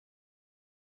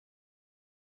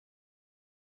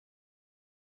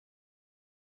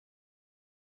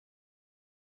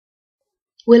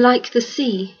We're like the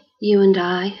sea, you and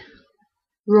I,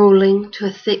 rolling to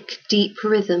a thick, deep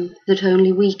rhythm that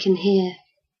only we can hear.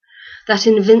 That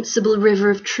invincible river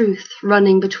of truth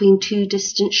running between two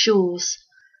distant shores,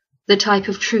 the type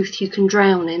of truth you can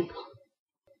drown in.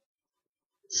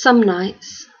 Some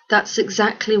nights, that's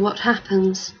exactly what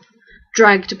happens,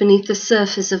 dragged beneath the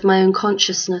surface of my own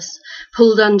consciousness,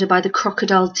 pulled under by the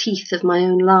crocodile teeth of my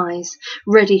own lies,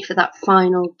 ready for that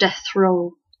final death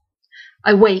roll.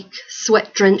 I wake,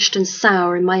 sweat-drenched and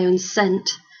sour in my own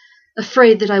scent,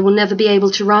 afraid that I will never be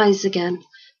able to rise again,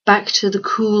 back to the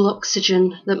cool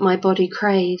oxygen that my body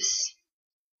craves.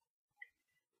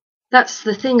 That's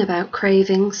the thing about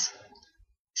cravings.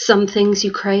 Some things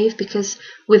you crave because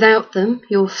without them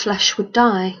your flesh would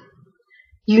die.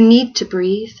 You need to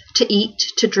breathe, to eat,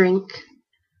 to drink.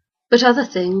 But other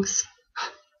things,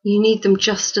 you need them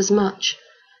just as much.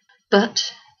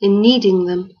 But in needing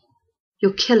them,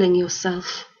 you're killing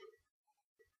yourself.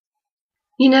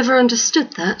 You never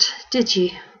understood that, did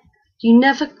you? You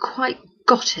never quite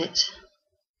got it.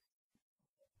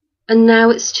 And now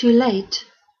it's too late.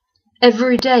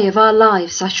 Every day of our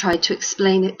lives I tried to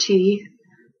explain it to you,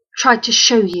 tried to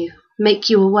show you, make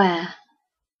you aware.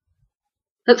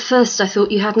 At first I thought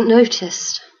you hadn't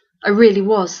noticed. I really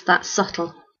was that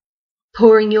subtle.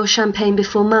 Pouring your champagne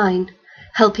before mine,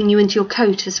 helping you into your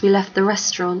coat as we left the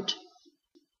restaurant.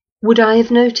 Would I have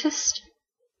noticed?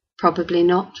 Probably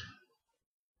not.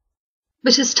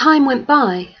 But as time went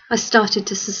by, I started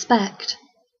to suspect.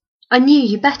 I knew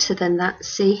you better than that,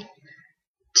 see?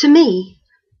 To me,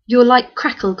 you're like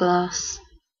crackle glass.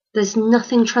 There's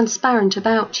nothing transparent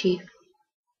about you.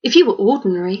 If you were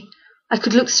ordinary, I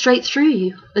could look straight through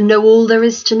you and know all there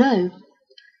is to know.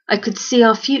 I could see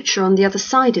our future on the other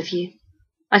side of you.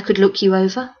 I could look you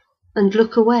over and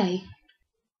look away.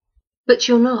 But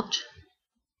you're not.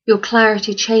 Your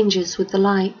clarity changes with the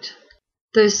light.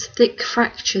 Those thick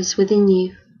fractures within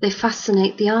you, they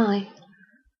fascinate the eye.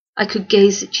 I could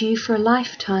gaze at you for a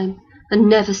lifetime and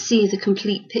never see the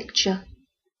complete picture.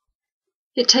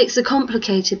 It takes a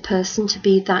complicated person to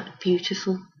be that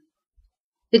beautiful.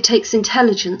 It takes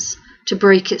intelligence to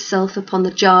break itself upon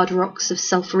the jarred rocks of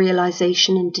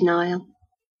self-realization and denial.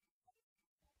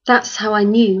 That's how I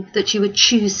knew that you were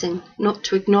choosing not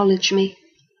to acknowledge me.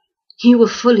 You were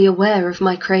fully aware of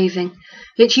my craving,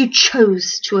 yet you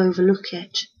chose to overlook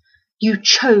it. You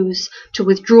chose to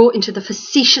withdraw into the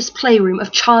facetious playroom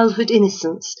of childhood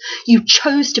innocence. You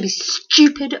chose to be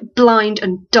stupid, blind,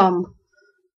 and dumb.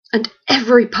 And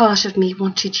every part of me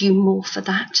wanted you more for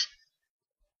that.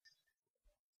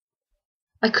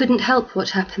 I couldn't help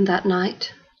what happened that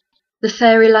night. The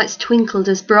fairy lights twinkled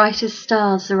as bright as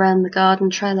stars around the garden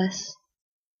trellis.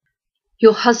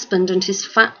 Your husband and his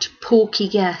fat, porky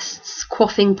guests,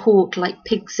 quaffing port like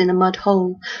pigs in a mud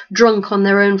hole, drunk on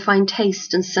their own fine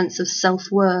taste and sense of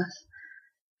self-worth.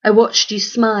 I watched you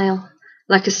smile,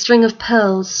 like a string of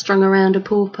pearls strung around a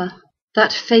pauper,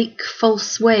 that fake,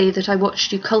 false way that I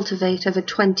watched you cultivate over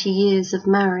 20 years of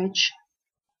marriage.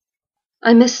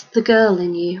 I missed the girl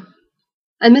in you.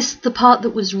 I missed the part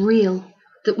that was real,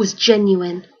 that was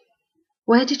genuine.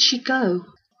 Where did she go?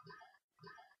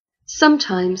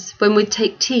 Sometimes, when we'd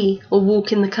take tea or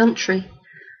walk in the country,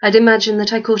 I'd imagine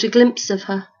that I caught a glimpse of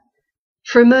her.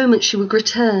 For a moment she would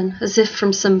return, as if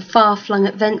from some far-flung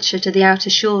adventure to the outer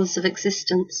shores of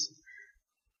existence.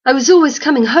 I was always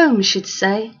coming home, she'd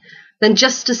say, then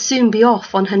just as soon be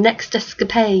off on her next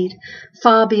escapade,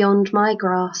 far beyond my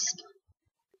grasp.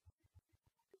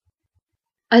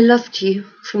 I loved you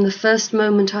from the first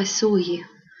moment I saw you,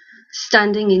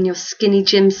 standing in your skinny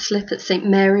gym slip at St.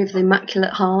 Mary of the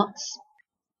Immaculate Hearts.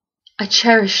 I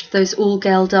cherished those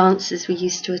all-girl dances we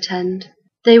used to attend.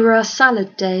 They were our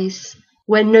salad days,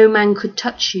 where no man could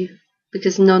touch you,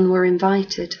 because none were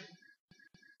invited.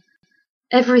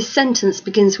 Every sentence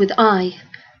begins with I,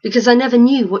 because I never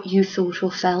knew what you thought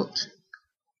or felt.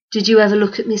 Did you ever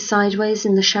look at me sideways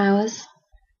in the showers?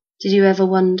 Did you ever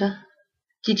wonder?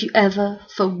 Did you ever,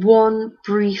 for one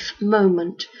brief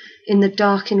moment, in the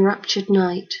dark enraptured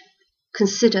night,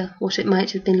 consider what it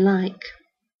might have been like?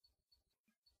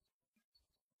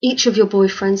 Each of your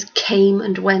boyfriends came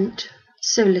and went,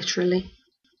 so literally.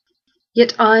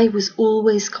 Yet I was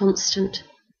always constant.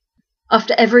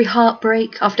 After every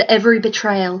heartbreak, after every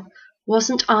betrayal,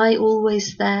 wasn't I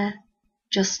always there,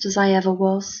 just as I ever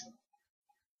was?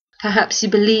 Perhaps you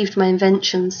believed my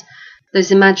inventions, those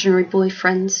imaginary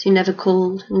boyfriends who never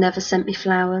called and never sent me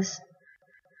flowers.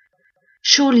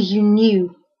 Surely you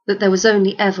knew that there was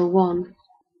only ever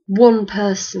one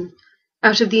person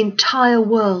out of the entire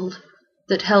world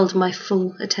that held my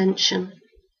full attention.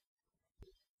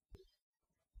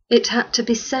 It had to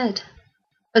be said.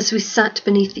 as we sat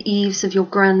beneath the eaves of your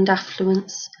grand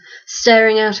affluence,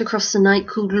 staring out across the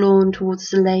night-cooled lawn towards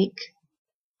the lake.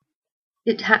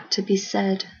 It had to be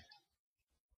said.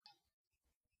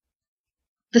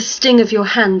 The sting of your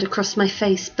hand across my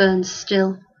face burns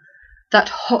still, that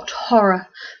hot horror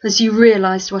as you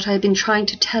realized what I had been trying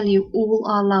to tell you all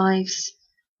our lives.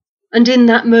 And in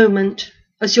that moment,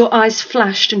 as your eyes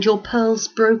flashed and your pearls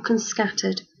broke and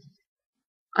scattered,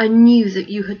 I knew that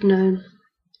you had known.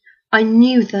 I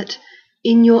knew that,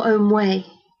 in your own way,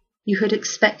 you had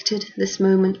expected this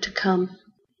moment to come.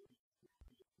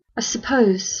 I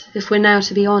suppose, if we're now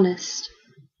to be honest,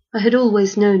 I had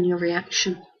always known your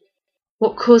reaction.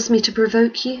 What caused me to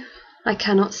provoke you, I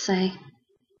cannot say.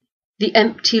 The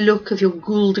empty look of your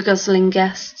ghoul-guzzling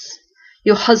guests,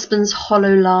 your husband's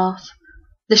hollow laugh,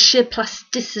 the sheer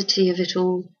plasticity of it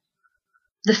all,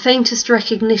 the faintest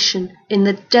recognition in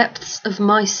the depths of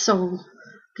my soul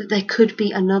that there could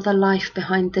be another life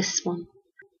behind this one,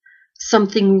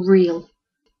 something real,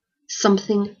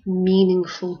 something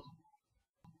meaningful.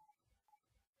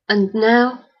 And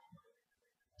now,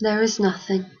 there is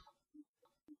nothing.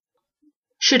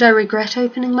 Should I regret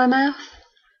opening my mouth?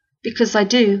 Because I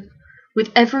do,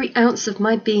 with every ounce of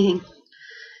my being.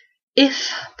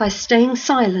 If, by staying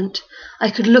silent, I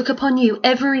could look upon you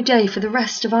every day for the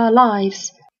rest of our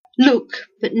lives, look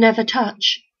but never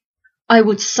touch, I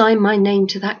would sign my name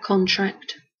to that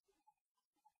contract.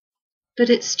 But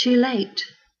it's too late.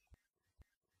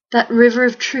 That river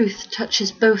of truth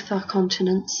touches both our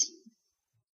continents,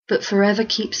 but forever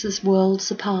keeps us worlds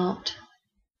apart.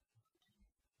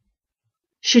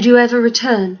 Should you ever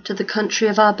return to the country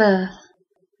of our birth,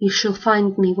 you shall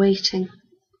find me waiting,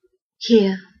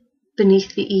 here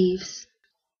beneath the eaves.